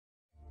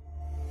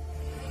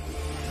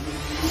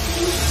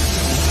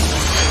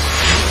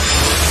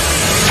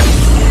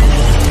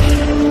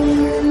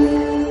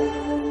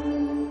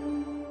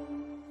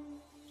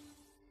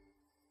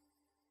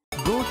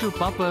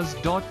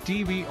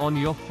papas.tv on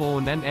your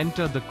phone and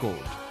enter the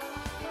code.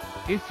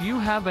 If you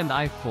have an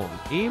iPhone,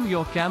 aim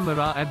your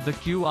camera at the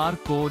QR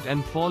code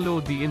and follow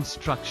the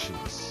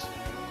instructions.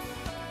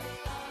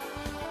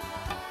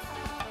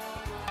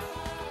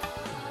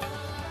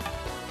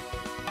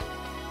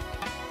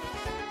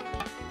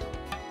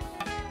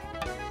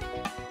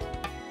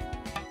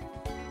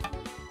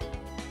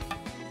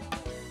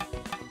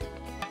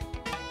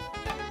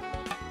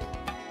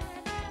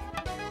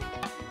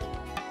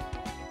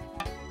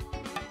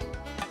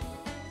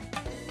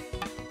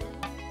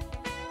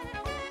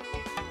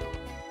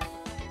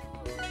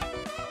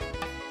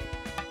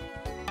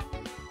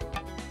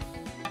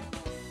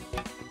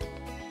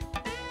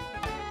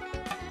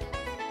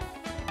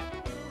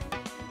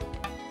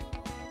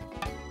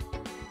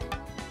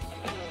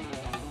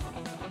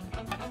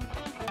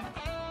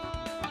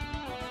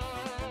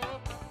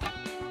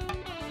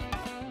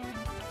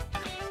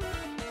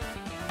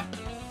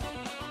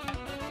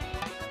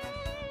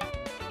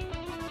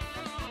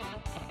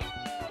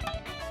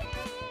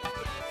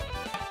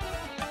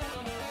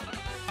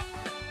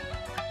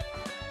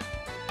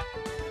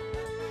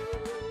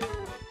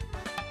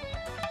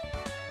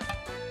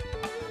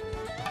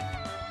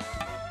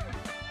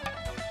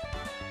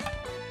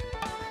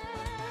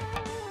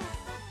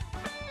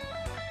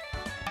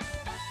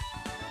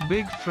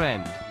 Big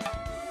friend,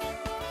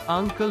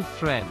 uncle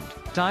friend,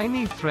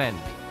 tiny friend,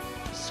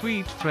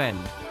 sweet friend,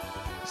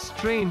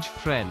 strange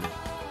friend,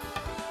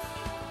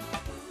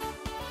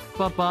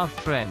 papa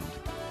friend,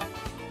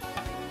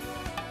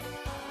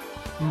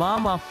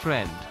 mama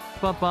friend,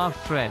 papa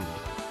friend,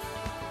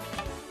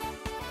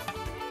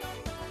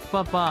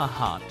 papa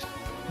heart,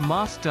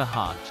 master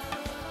heart.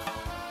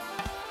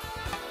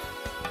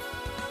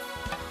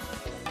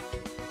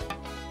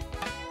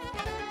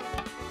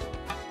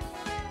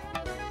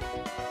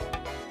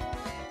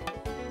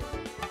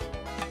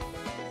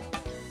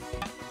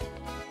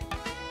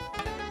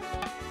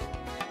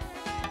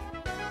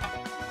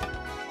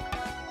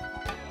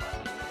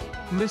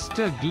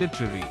 Mr.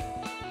 Glittery,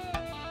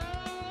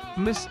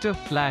 Mr.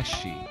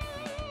 Flashy,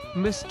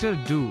 Mr.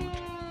 Dude.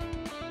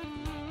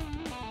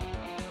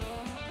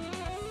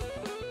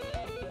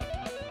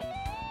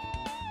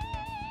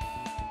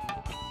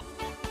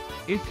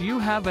 If you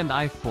have an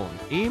iPhone,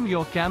 aim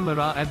your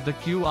camera at the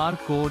QR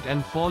code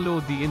and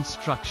follow the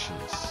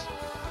instructions.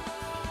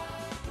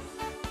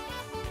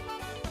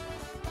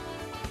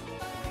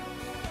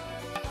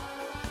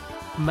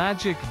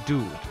 Magic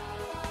Dude.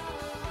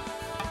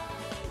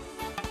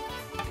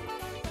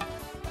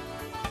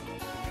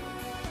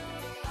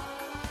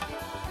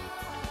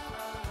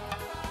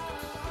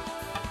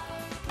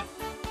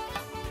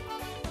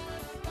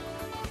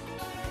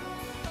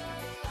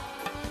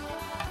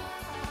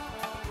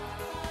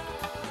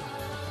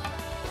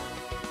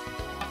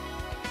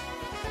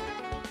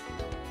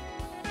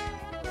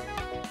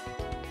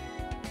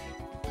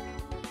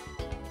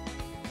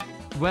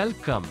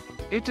 Welcome.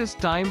 It is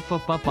time for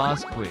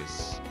Papa's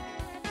quiz.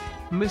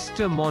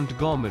 Mr.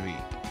 Montgomery,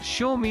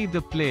 show me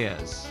the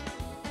players.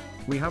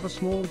 We have a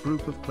small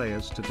group of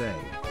players today.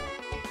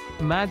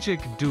 Magic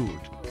Dude.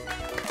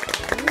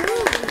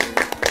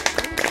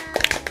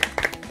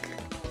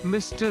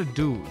 Mr.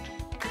 Dude.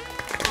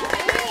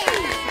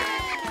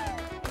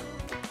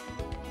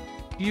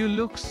 You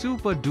look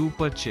super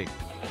duper chick.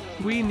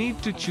 We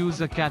need to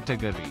choose a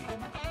category.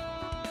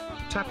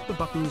 Tap the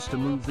buttons to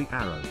move the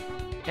arrow.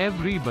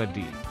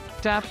 Everybody,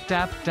 tap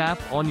tap tap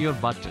on your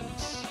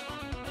buttons.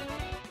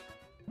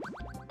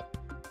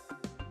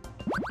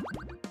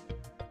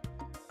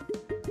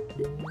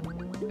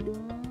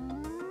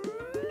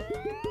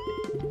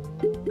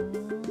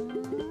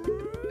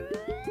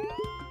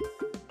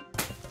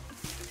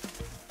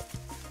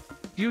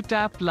 You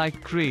tap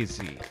like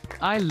crazy.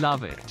 I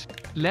love it.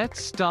 Let's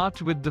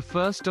start with the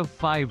first of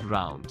 5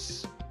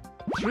 rounds.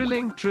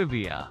 Thrilling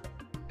trivia.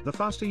 The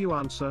faster you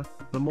answer,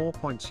 the more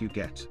points you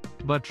get.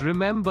 But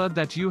remember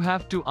that you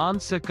have to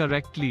answer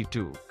correctly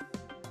too.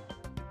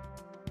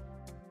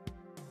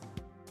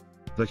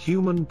 The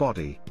human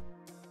body.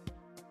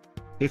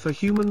 If a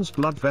human's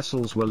blood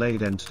vessels were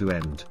laid end to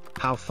end,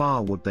 how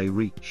far would they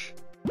reach?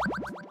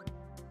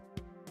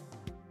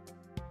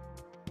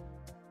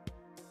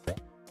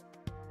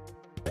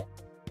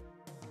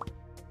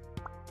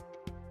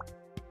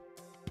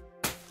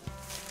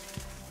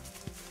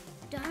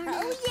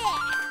 Oh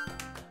yeah!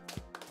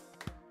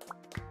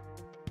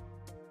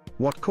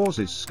 What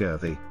causes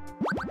scurvy?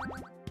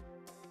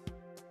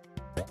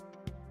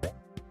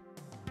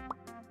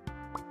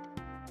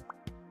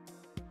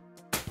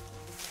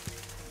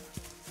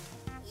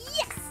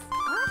 Yes!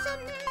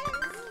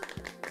 Awesomeness!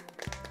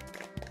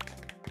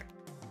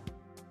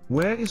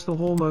 Where is the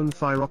hormone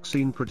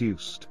thyroxine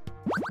produced?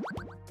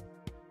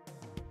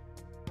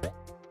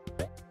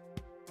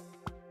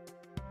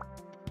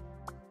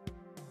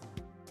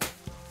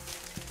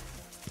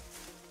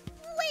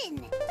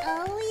 Win!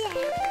 Oh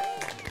yeah!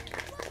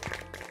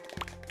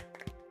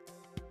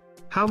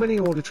 How many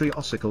auditory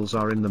ossicles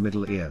are in the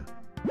middle ear?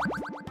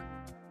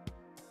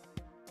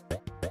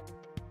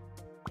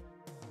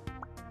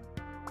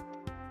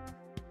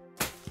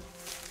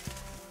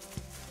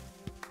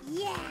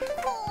 Yeah.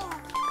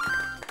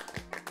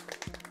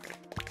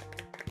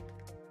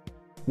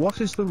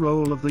 What is the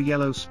role of the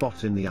yellow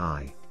spot in the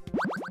eye?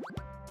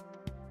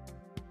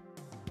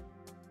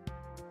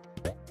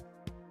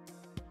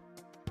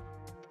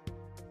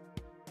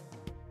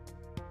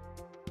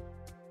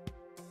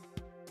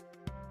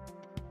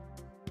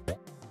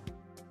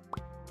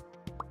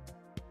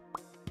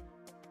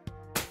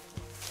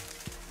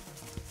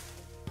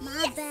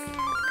 My bad.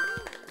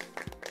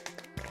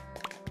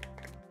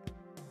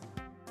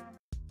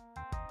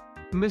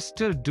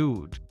 Mr.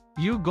 Dude,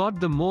 you got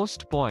the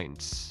most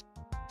points.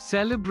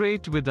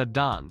 Celebrate with a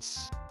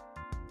dance.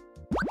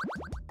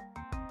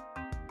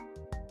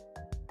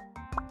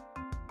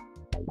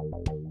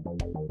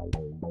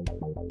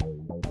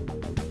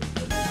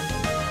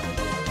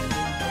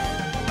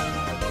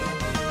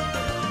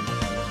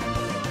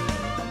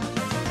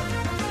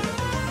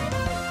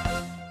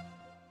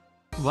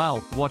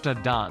 Wow, what a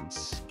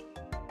dance.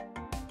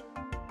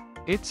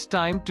 It's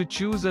time to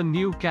choose a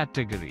new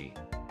category.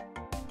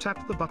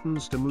 Tap the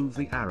buttons to move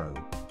the arrow.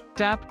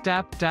 Tap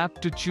tap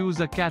tap to choose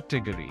a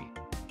category.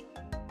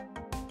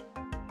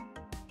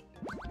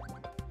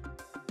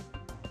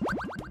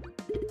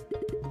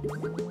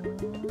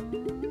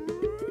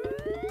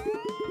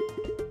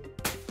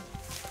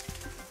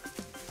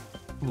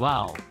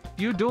 Wow,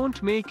 you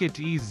don't make it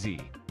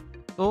easy.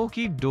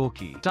 Okie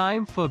dokie.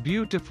 Time for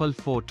beautiful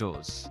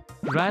photos.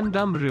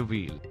 Random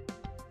reveal.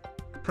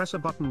 Press a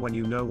button when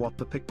you know what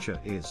the picture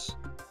is.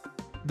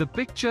 The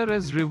picture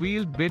is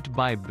revealed bit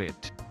by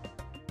bit.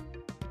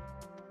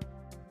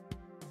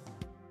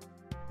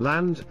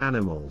 Land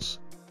animals.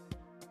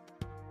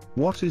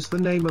 What is the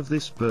name of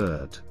this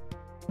bird?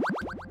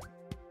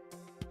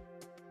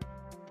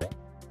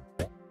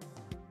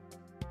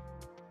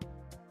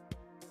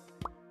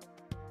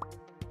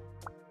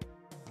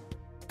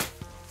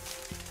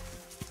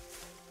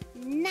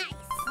 Nice.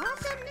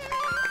 Awesomeness.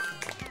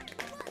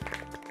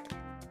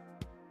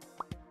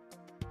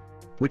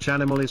 Which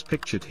animal is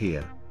pictured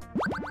here?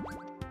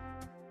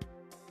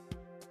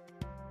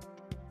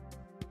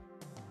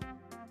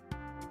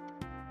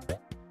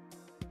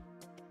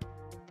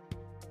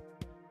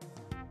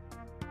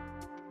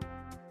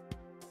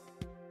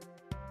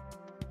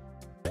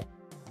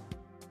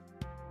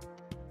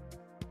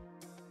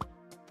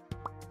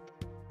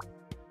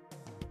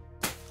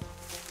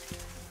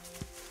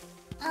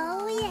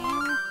 Oh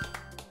yeah.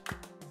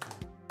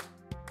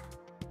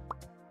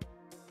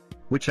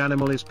 Which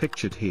animal is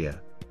pictured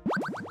here?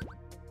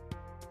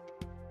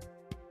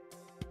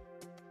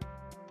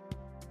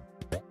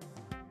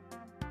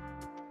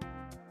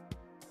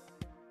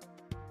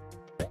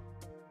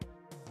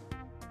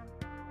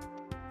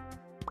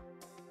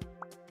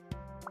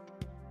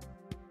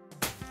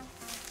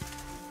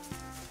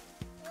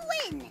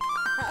 Win.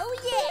 Oh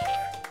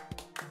yeah.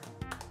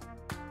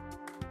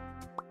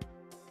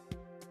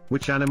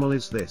 Which animal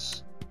is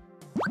this?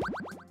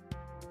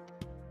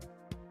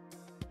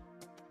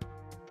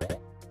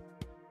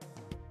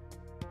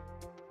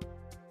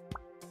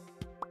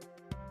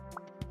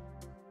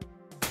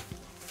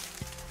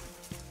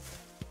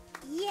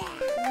 Yeah.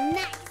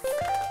 Nice.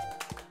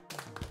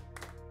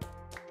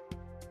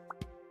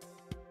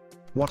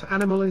 What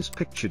animal is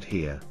pictured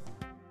here?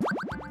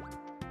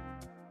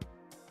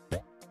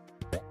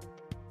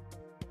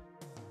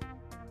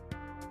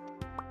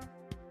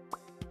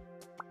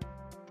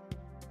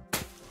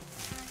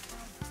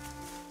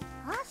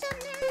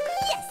 Awesomeness.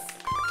 Yes.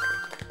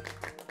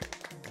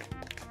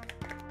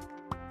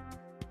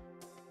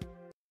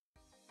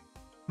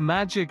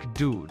 Magic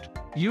Dude,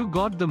 you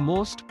got the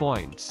most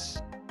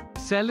points.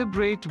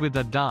 Celebrate with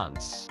a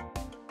dance.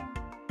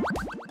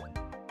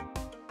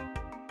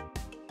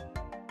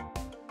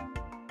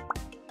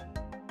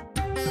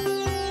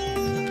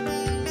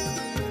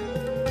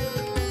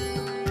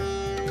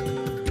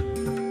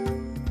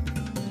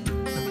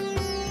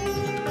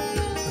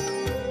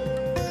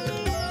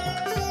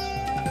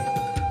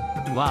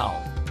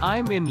 Wow,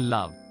 I'm in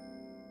love.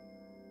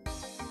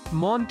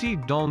 Monty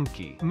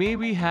Donkey, may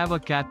we have a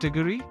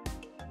category?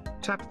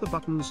 Tap the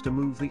buttons to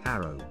move the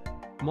arrow.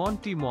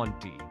 Monty,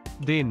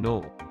 they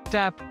know.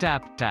 Tap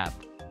tap tap.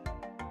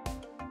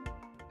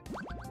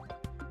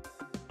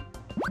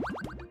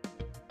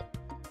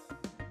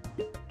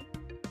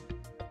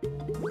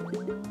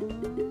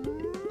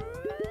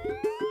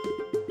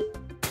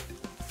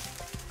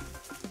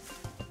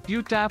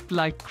 You tapped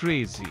like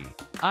crazy.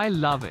 I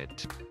love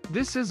it.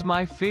 This is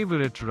my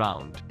favorite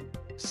round.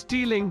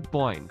 Stealing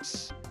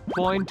points.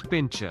 Point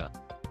pincher.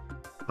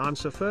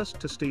 Answer first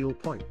to steal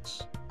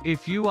points.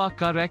 If you are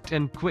correct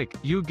and quick,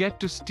 you get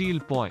to steal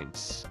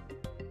points.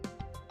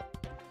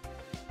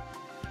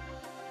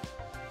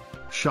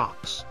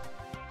 Sharks.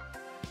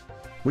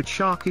 Which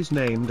shark is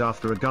named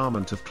after a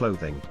garment of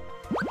clothing?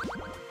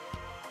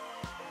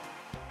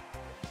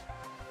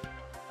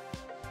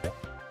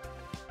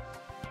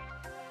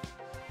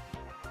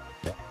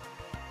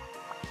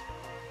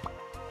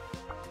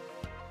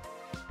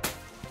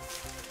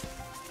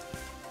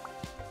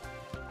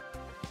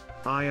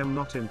 I am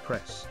not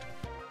impressed.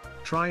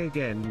 Try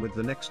again with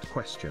the next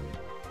question.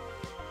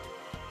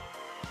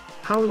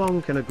 How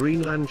long can a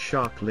Greenland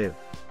shark live?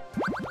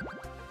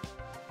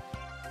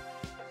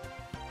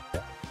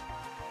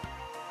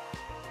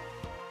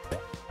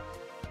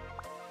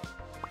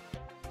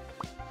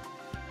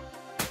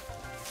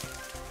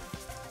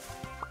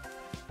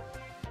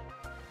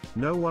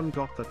 No one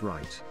got that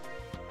right.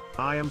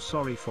 I am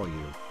sorry for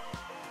you.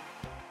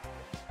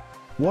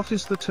 What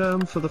is the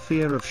term for the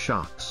fear of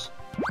sharks?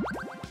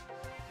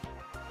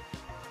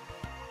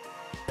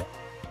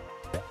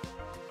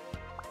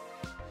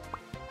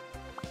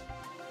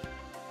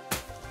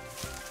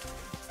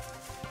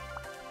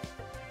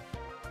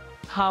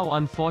 How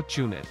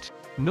unfortunate.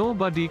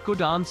 Nobody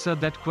could answer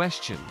that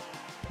question.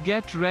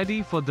 Get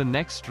ready for the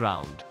next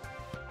round.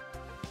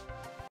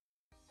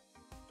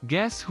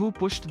 Guess who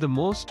pushed the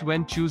most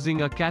when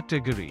choosing a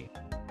category?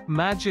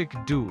 Magic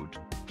Dude.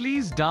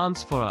 Please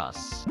dance for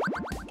us.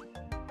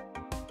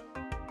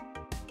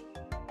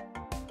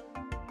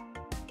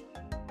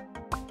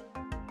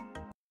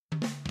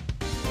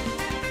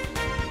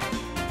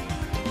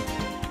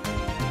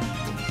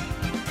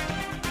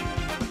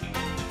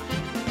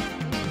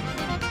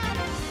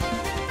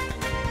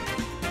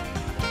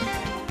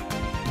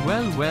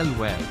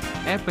 Well,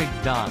 epic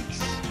dance.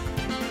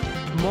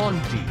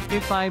 Monty,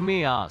 if I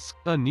may ask,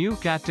 a new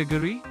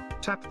category?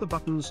 Tap the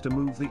buttons to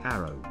move the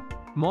arrow.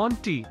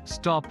 Monty,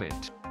 stop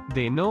it.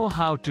 They know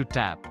how to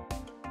tap.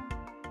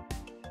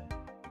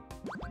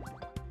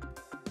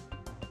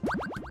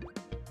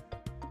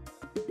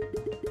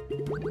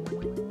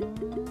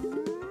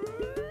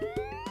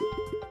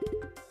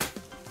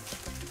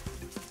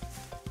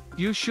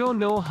 You sure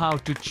know how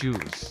to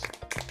choose.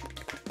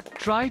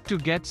 Try to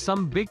get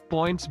some big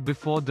points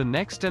before the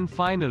next and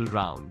final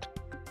round.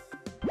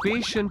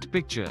 Patient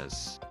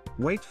pictures.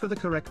 Wait for the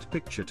correct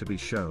picture to be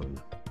shown.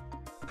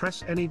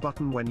 Press any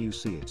button when you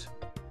see it.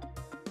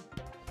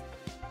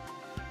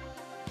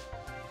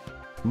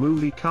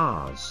 Movie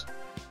cars.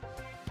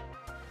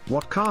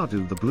 What car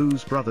do the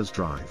Blues Brothers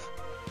drive?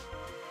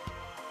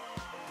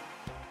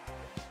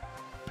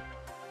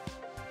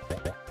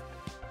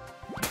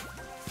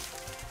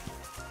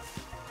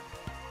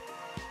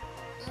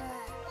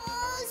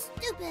 Oh,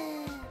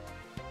 stupid.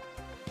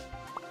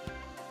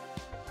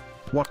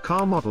 What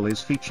car model is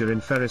featured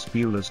in Ferris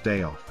Bueller's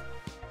Day Off?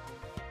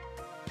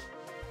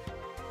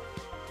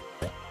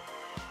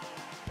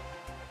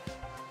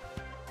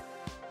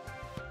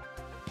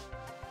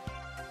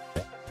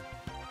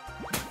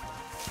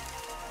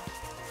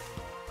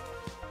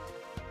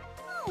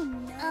 Oh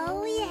no.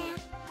 Oh yeah.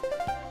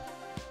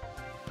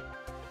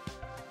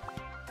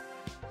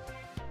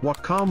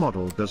 What car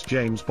model does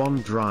James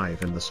Bond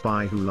drive in The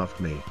Spy Who Loved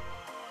Me?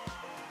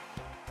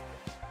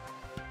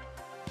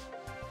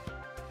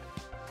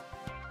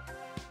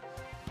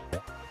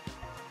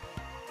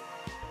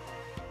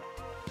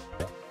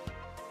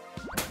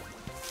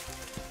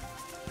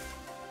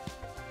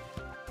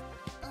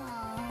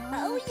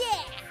 Oh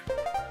yeah.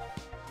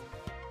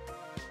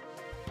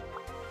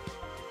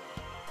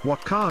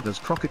 What car does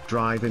Crockett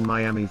drive in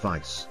Miami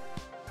Vice?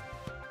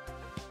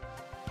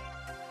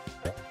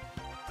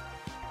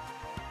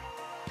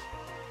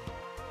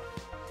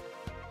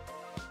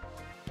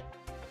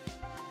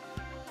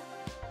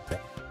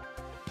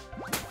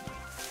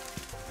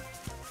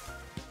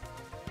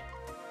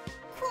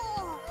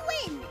 Cool.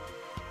 Win.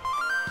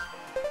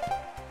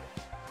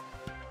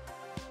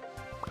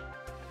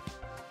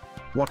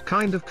 What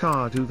kind of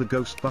car do the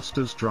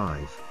Ghostbusters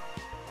drive?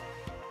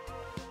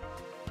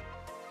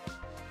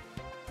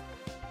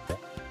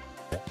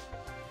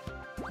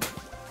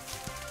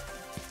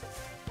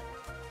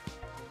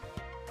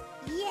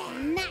 Yeah,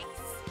 nice.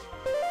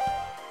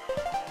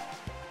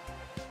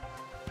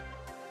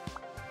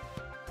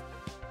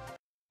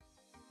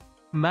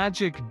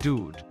 Magic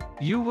Dude.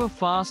 You were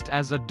fast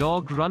as a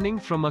dog running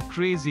from a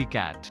crazy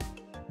cat.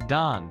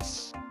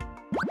 Dance.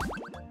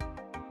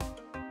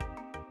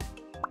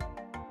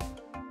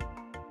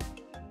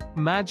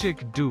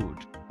 Magic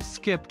Dude.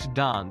 Skipped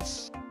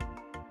dance.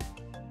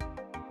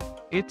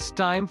 It's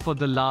time for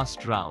the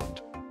last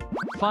round.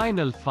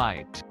 Final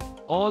fight.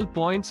 All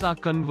points are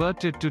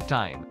converted to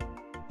time.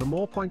 The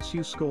more points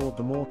you score,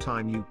 the more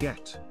time you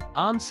get.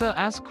 Answer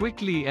as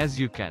quickly as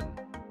you can.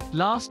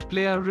 Last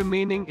player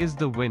remaining is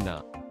the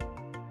winner.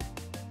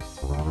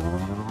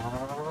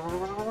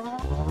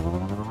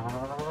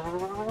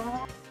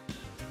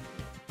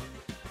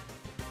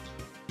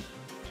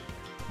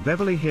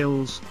 Beverly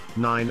Hills,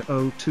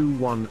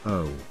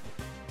 90210.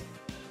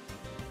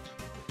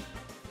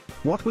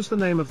 What was the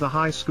name of the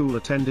high school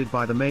attended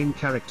by the main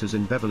characters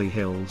in Beverly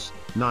Hills,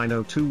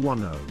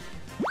 90210?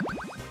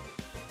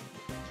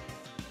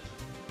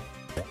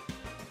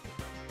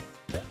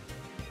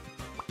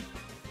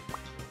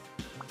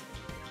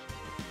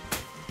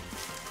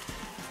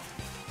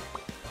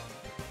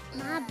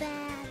 My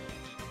bad.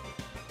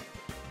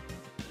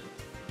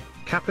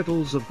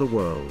 Capitals of the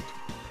world.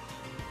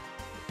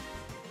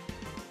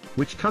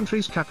 Which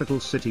country's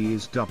capital city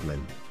is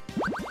Dublin?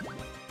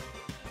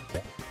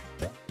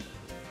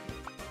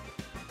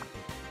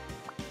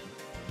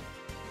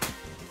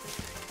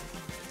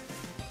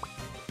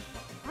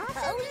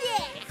 Oh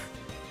yeah.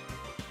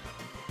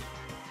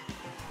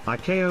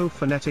 iCUE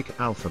phonetic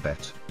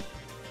alphabet.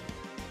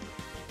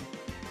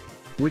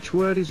 Which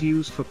word is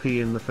used for P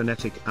in the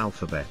phonetic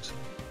alphabet?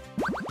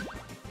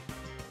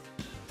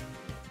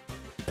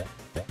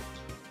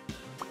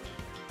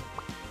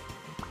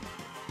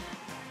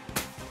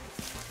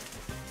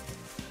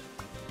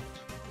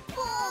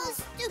 Oh,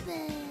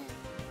 stupid.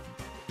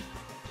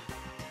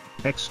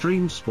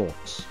 Extreme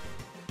sports.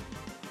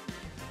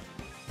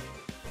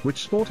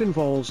 Which sport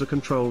involves a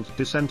controlled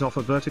descent off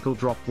a vertical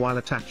drop while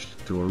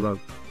attached to a rope?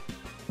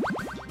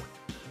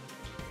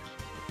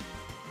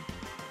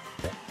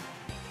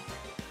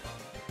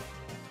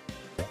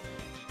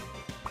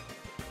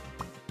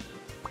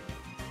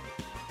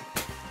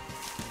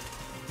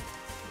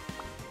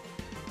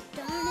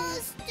 Oh,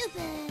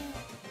 stupid.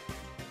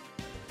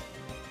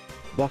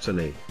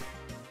 Botany.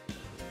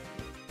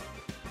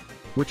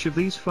 Which of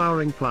these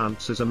flowering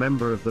plants is a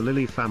member of the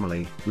lily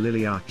family,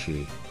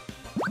 Liliaceae?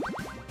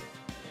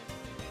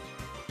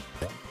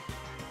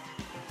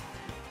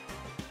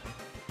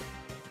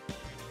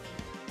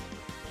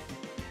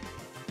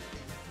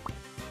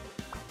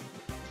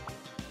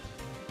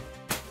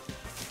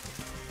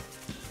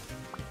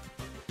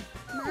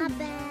 My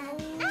bad.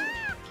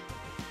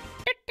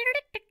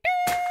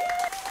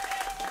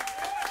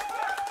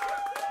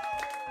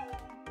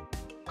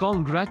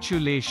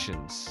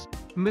 Congratulations,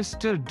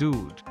 Mr.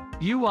 Dude.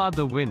 You are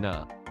the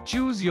winner.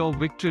 Choose your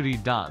victory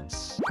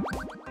dance.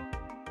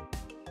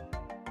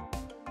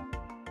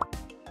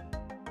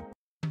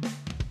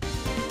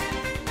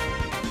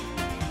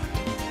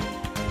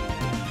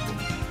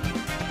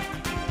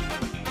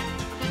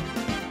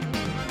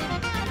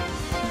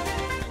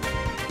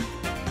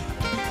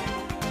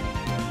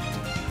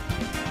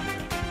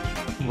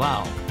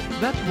 Wow,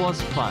 that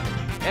was fun.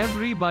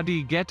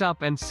 Everybody get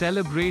up and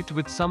celebrate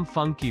with some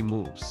funky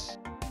moves.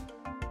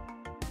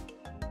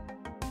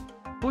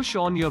 Push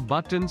on your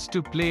buttons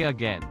to play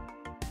again.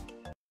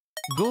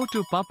 Go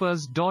to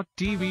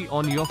papas.tv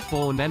on your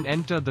phone and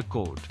enter the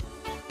code.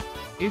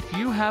 If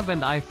you have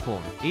an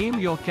iPhone, aim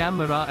your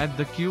camera at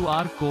the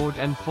QR code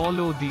and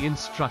follow the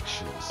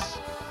instructions.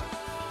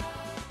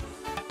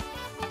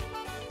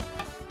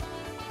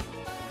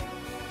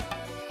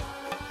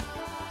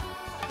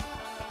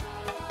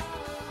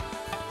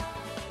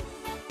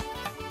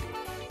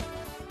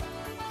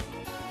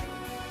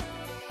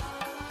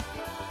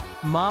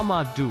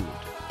 Mama Dude,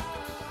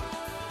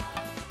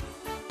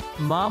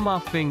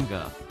 Mama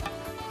Finger,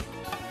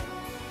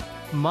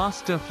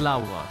 Master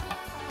Flower,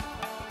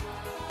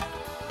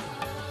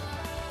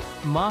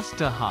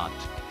 Master Heart.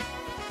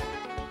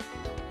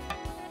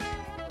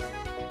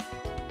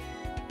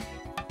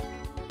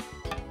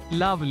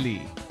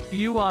 Lovely.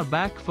 You are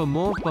back for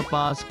more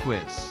Papa's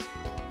quiz.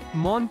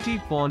 Monty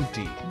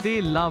Ponty,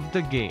 they love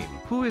the game.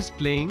 Who is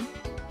playing?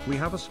 We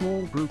have a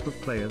small group of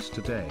players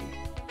today.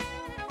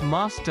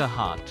 Master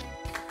Heart,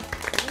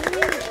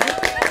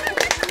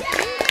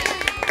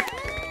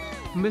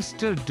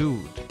 Mr.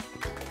 Dude.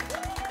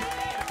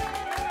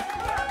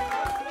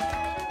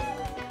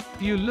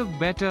 You look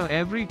better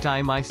every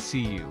time I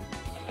see you.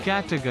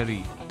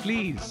 Category,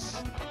 please.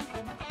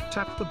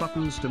 Tap the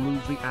buttons to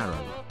move the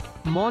arrow.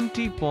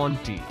 Monty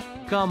Ponty,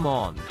 come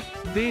on.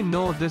 They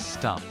know this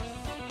stuff.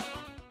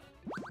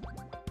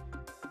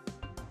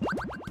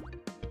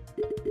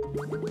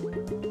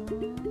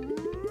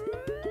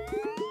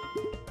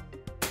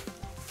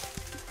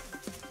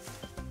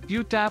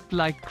 You tap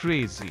like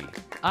crazy.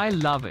 I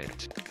love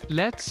it.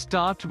 Let's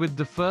start with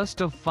the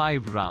first of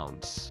 5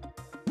 rounds.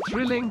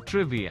 Thrilling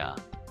trivia.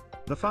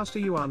 The faster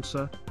you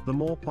answer, the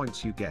more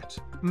points you get.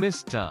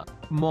 Mr.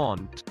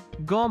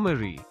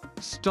 Montgomery,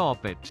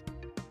 stop it.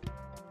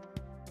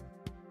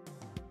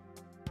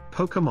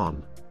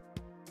 Pokemon.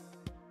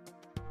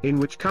 In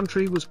which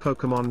country was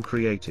Pokemon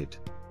created?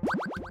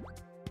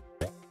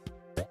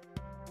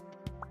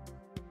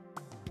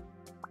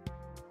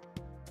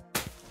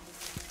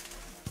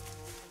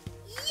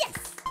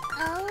 Yes.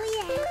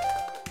 Oh, yeah.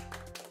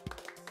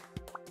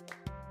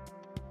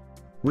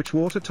 Which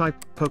water type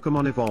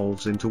Pokemon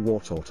evolves into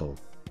Wartortle?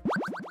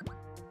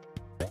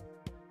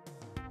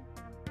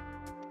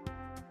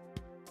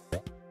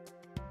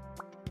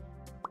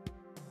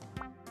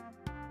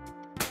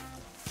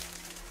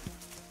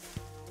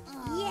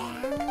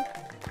 Yeah.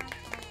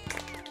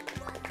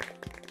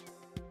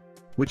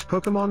 Which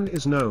Pokemon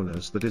is known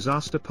as the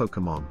Disaster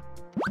Pokemon?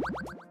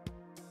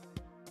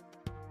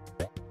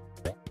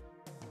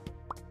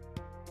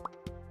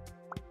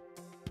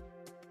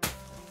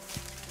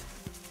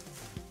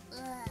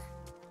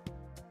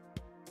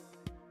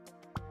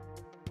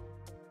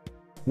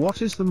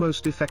 What is the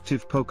most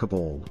effective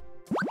Pokeball?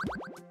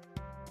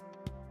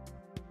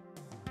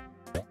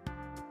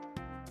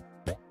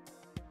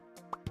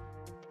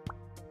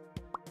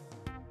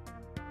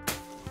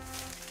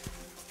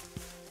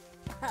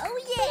 Oh,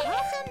 yeah.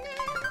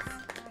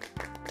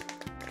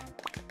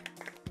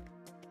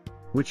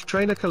 Which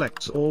trainer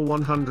collects all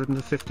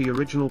 150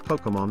 original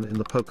Pokemon in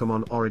the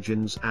Pokemon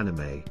Origins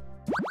anime?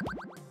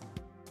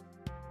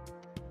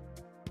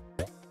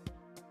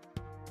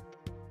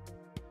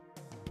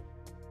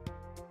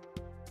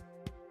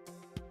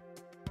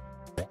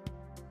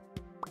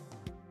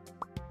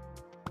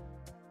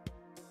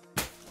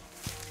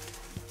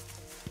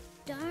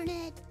 Darn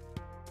it.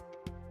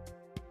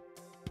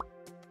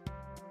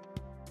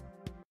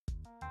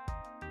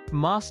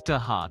 Master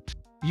Heart,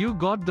 you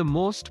got the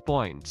most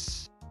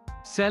points.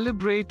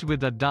 Celebrate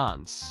with a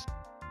dance.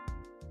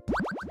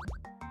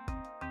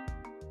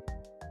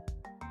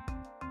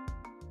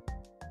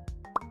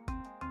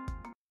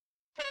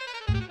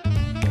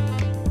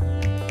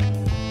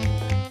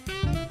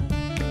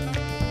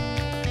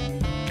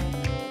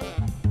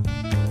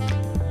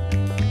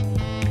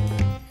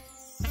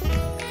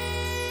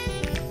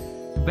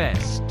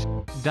 Best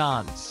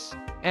dance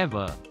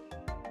ever.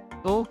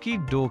 Okie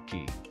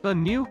dokie. A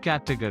new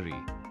category.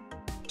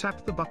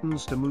 Tap the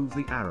buttons to move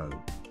the arrow.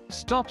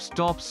 Stop,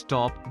 stop,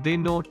 stop. They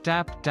know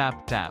tap,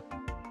 tap, tap.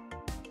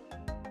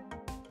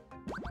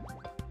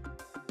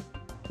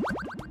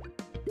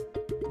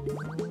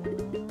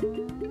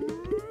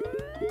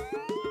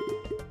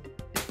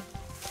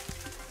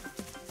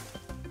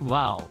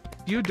 Wow.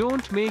 You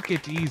don't make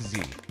it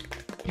easy.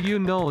 You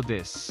know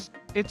this.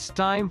 It's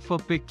time for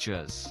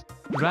pictures.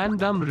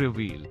 Random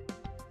reveal.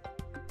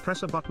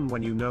 Press a button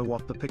when you know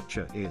what the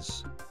picture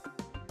is.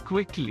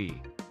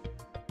 Quickly.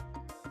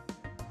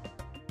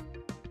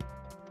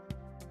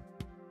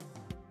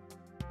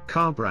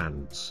 Car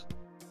brands.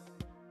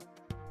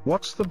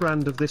 What's the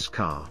brand of this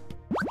car?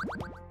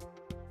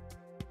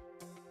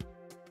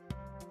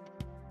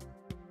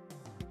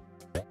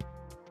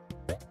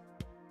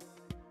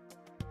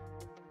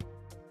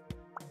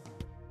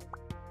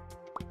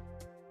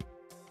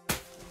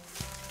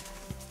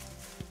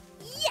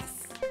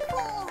 Yes!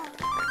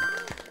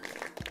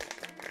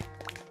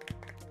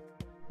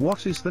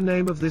 What is the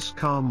name of this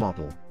car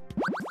model?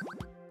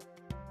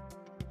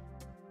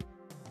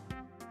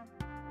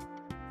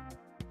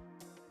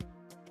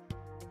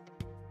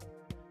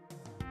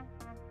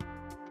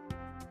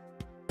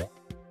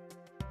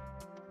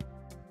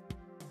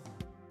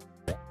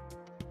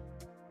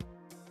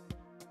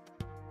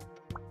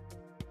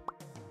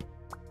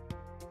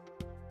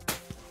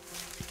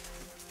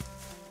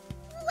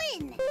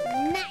 Win!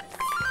 Nice!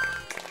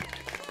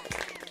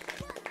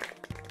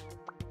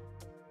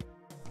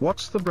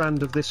 What's the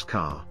brand of this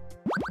car?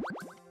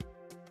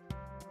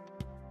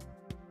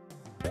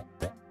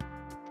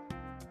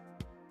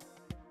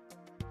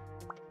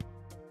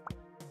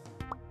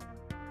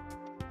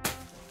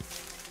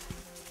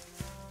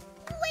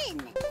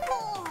 Win!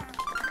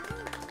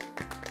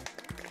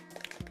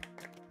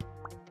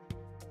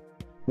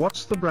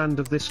 What's the brand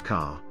of this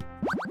car?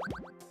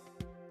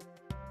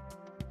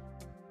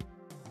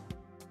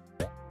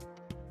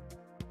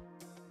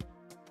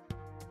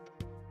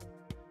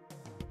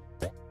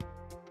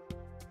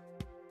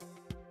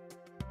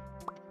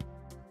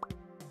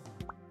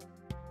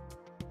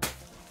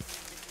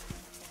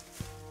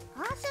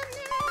 Awesome!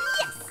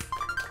 Yes!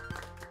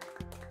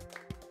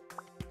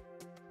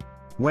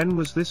 When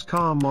was this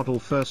car model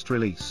first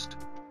released?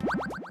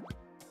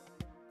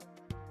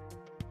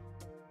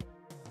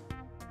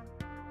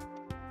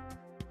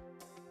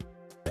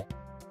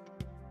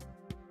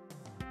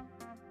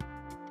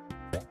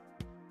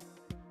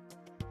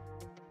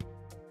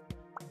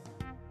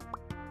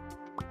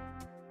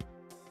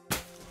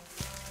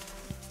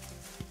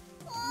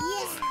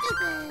 Yes,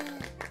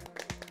 stupid!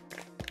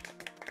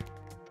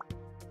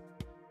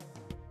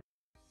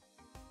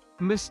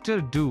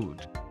 Mr.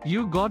 Dude,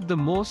 you got the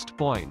most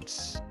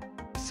points.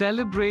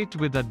 Celebrate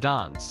with a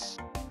dance.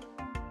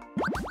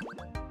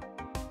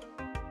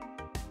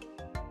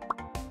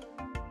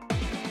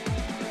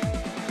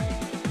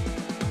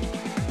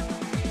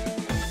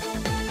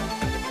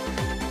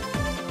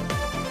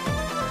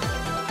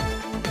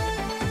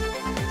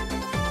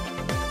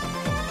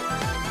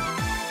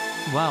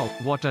 Wow,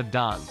 what a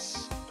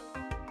dance.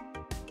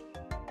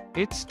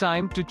 It's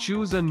time to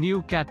choose a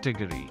new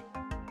category.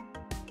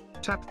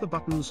 Tap the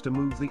buttons to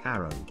move the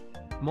arrow.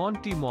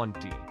 Monty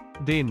Monty.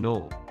 They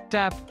know.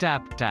 Tap,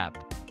 tap, tap.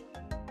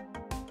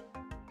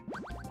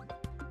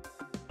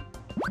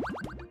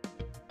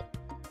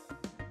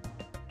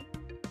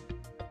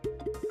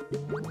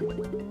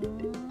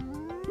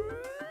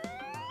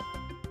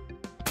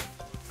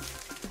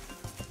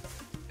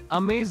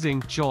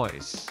 Amazing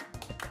choice.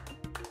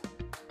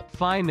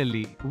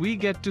 Finally, we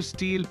get to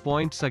steal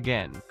points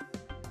again.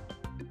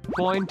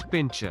 Point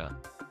pincher.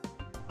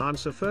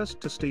 Answer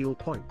first to steal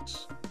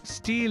points.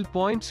 Steal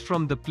points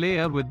from the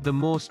player with the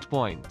most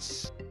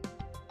points.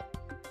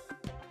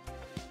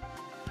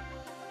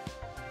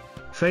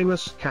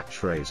 Famous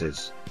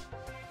catchphrases.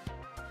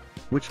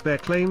 Which bear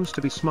claims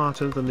to be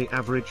smarter than the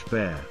average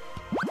bear?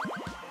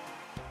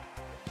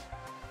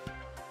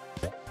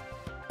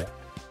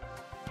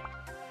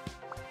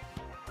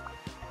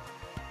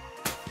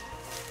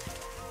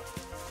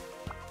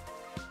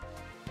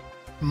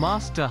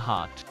 Master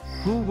Heart.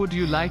 Who would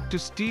you like to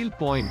steal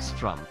points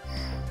from?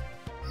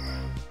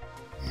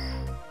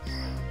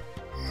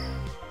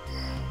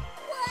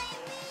 Why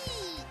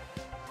me?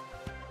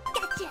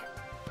 Gotcha!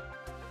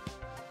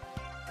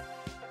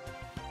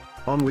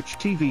 On which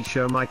TV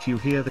show might you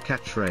hear the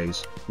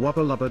catchphrase,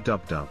 wubba lubba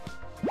dub dub?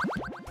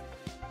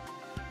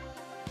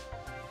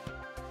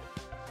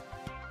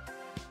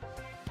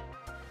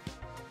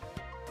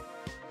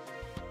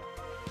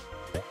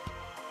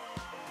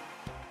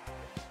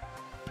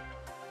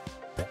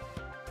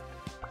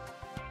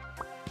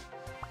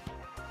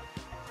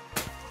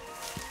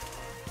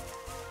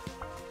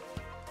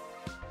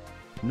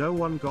 No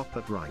one got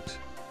that right.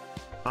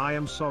 I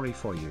am sorry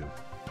for you.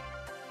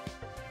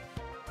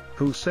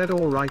 Who said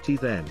alrighty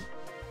then?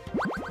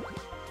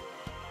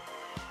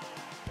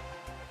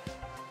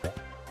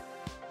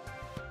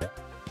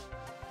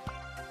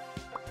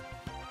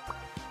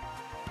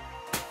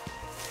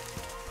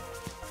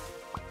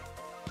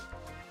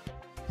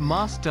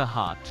 Master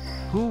Heart,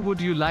 who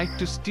would you like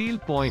to steal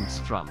points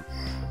from?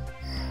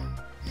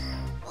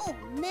 Oh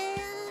man.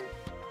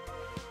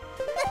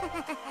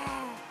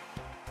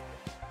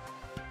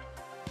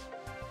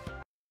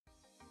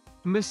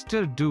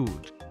 Mr.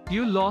 Dude,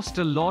 you lost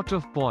a lot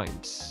of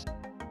points.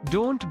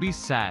 Don't be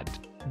sad.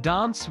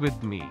 Dance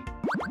with me.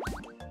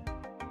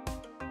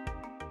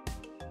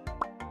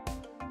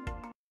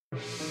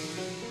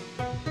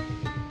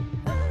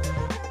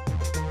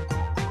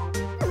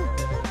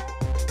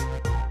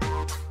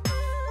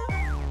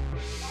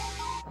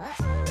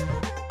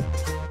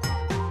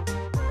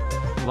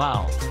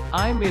 Wow,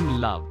 I'm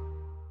in love.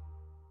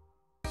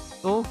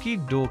 Okie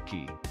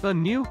dokie, a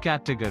new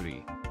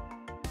category.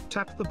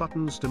 Tap the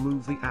buttons to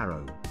move the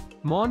arrow.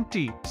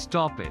 Monty,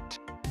 stop it.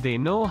 They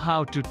know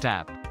how to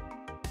tap.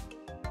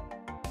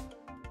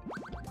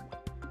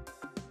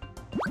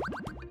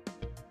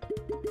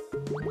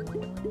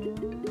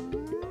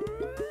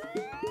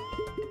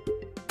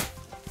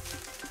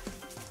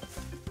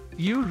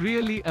 You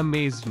really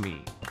amazed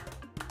me.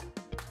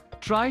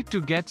 Try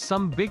to get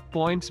some big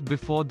points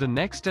before the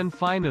next and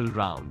final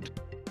round.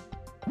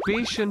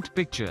 Patient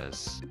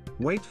pictures.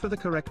 Wait for the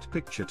correct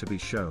picture to be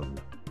shown.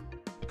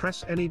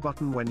 Press any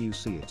button when you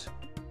see it.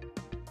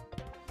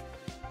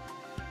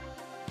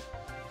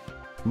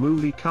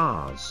 Movie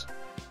cars.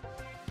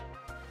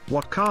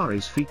 What car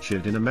is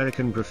featured in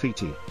American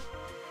Graffiti?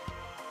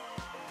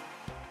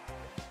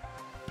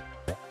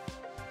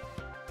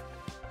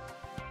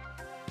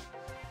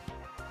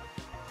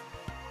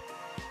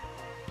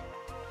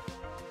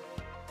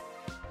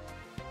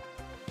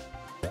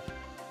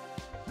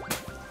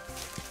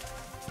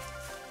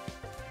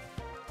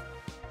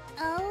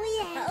 Oh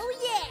yeah. Oh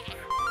yeah.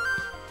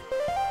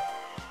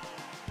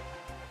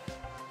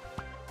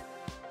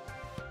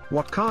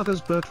 What car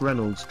does Burt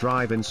Reynolds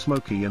drive in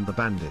Smokey and the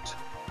Bandit?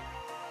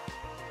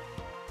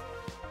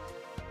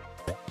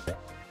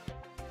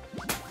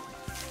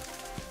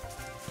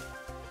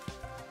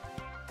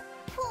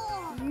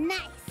 Oh, nice.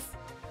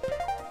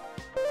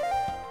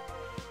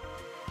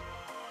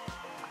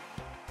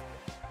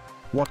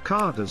 What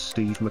car does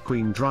Steve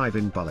McQueen drive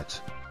in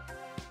Bullet?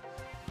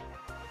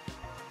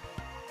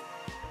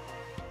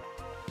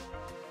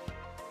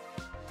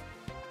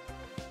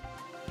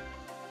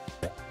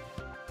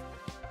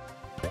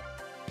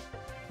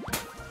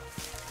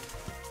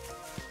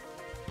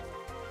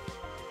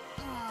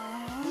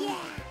 Oh yeah.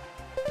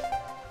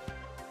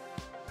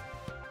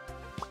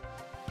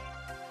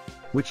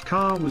 Which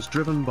car was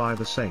driven by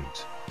the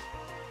Saint?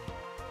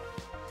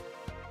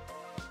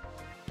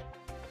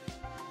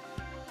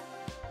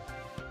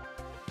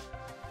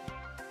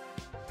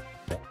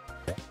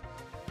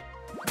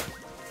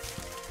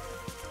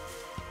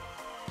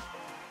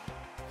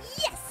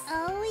 Yes.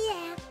 Oh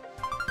yeah.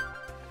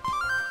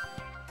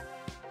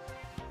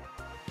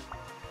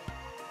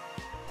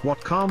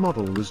 What car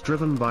model was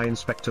driven by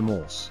Inspector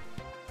Morse?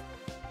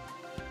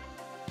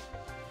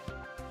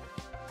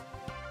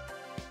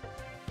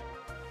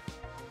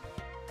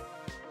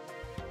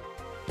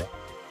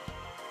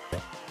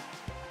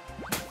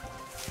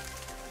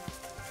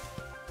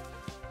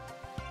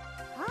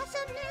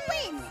 Awesome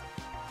win.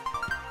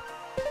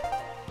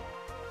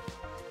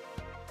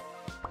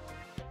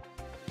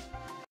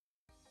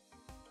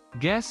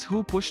 Guess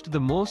who pushed the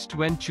most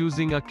when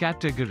choosing a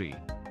category?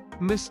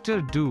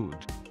 Mr.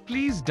 Dude,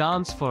 please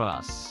dance for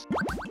us.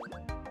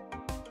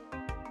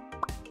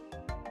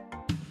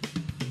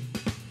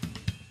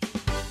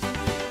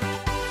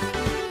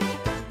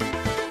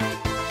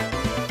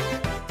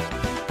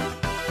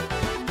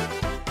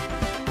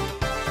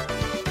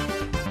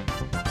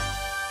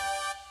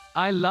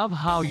 I love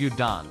how you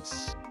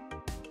dance.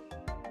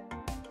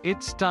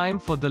 It's time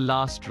for the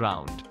last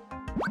round.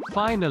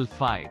 Final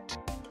fight.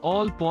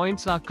 All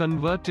points are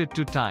converted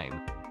to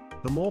time.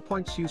 The more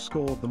points you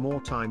score, the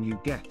more time you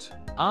get.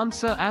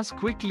 Answer as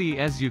quickly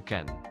as you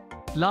can.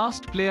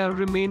 Last player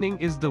remaining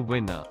is the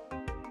winner.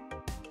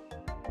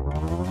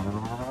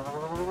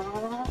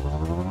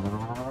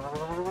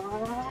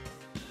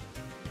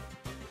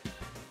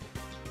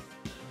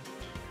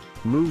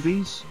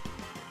 Movies?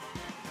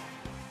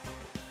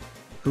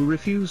 Who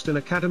refused an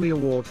Academy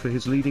Award for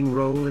his leading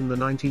role in the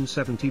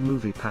 1970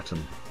 movie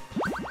Patton?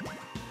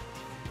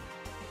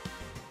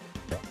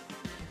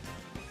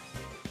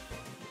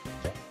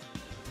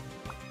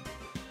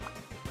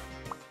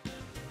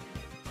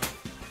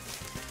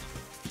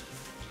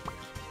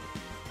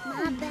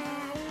 My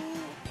bad.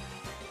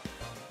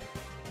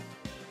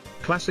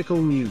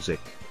 Classical music.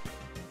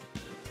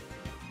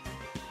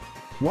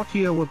 What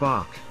year were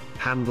Bach,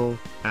 Handel,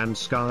 and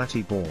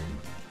Scarlatti born?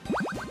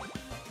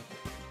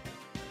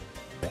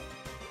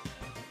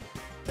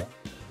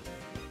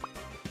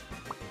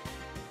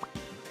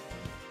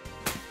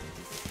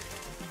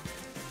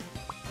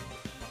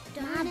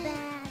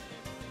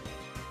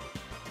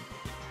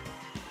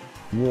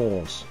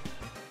 Wars.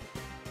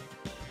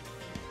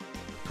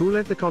 Who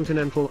led the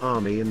Continental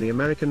Army in the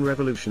American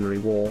Revolutionary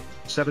War,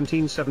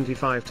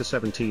 1775 to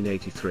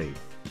 1783?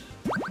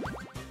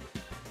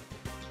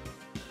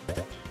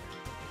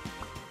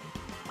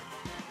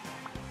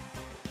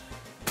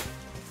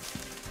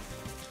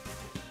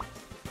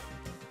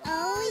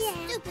 Oh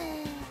yeah.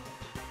 Stupid.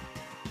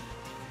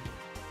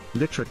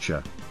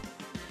 Literature.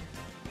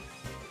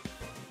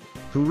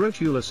 Who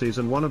wrote Ulysses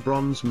and won a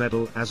bronze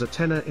medal as a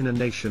tenor in a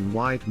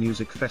nationwide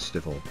music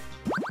festival?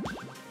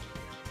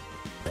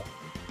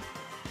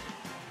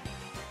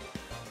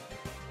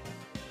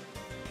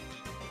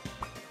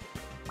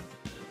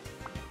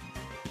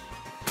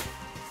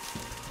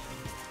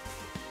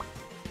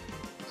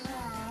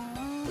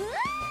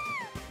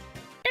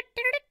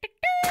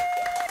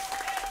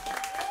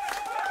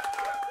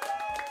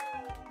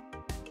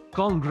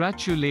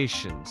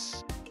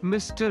 Congratulations,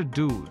 Mr.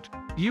 Dude.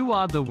 You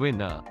are the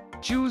winner.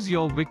 Choose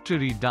your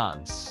victory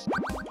dance.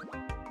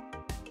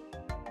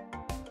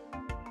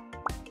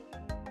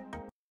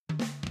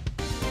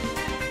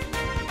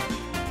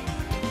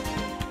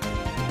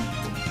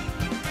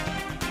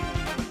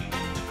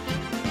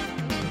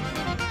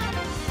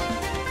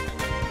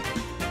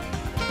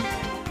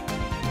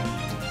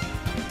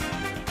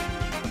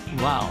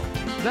 Wow,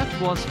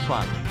 that was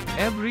fun.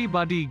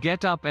 Everybody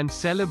get up and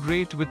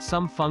celebrate with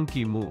some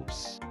funky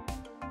moves.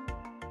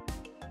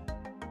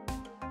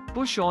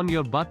 Push on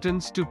your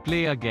buttons to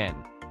play again.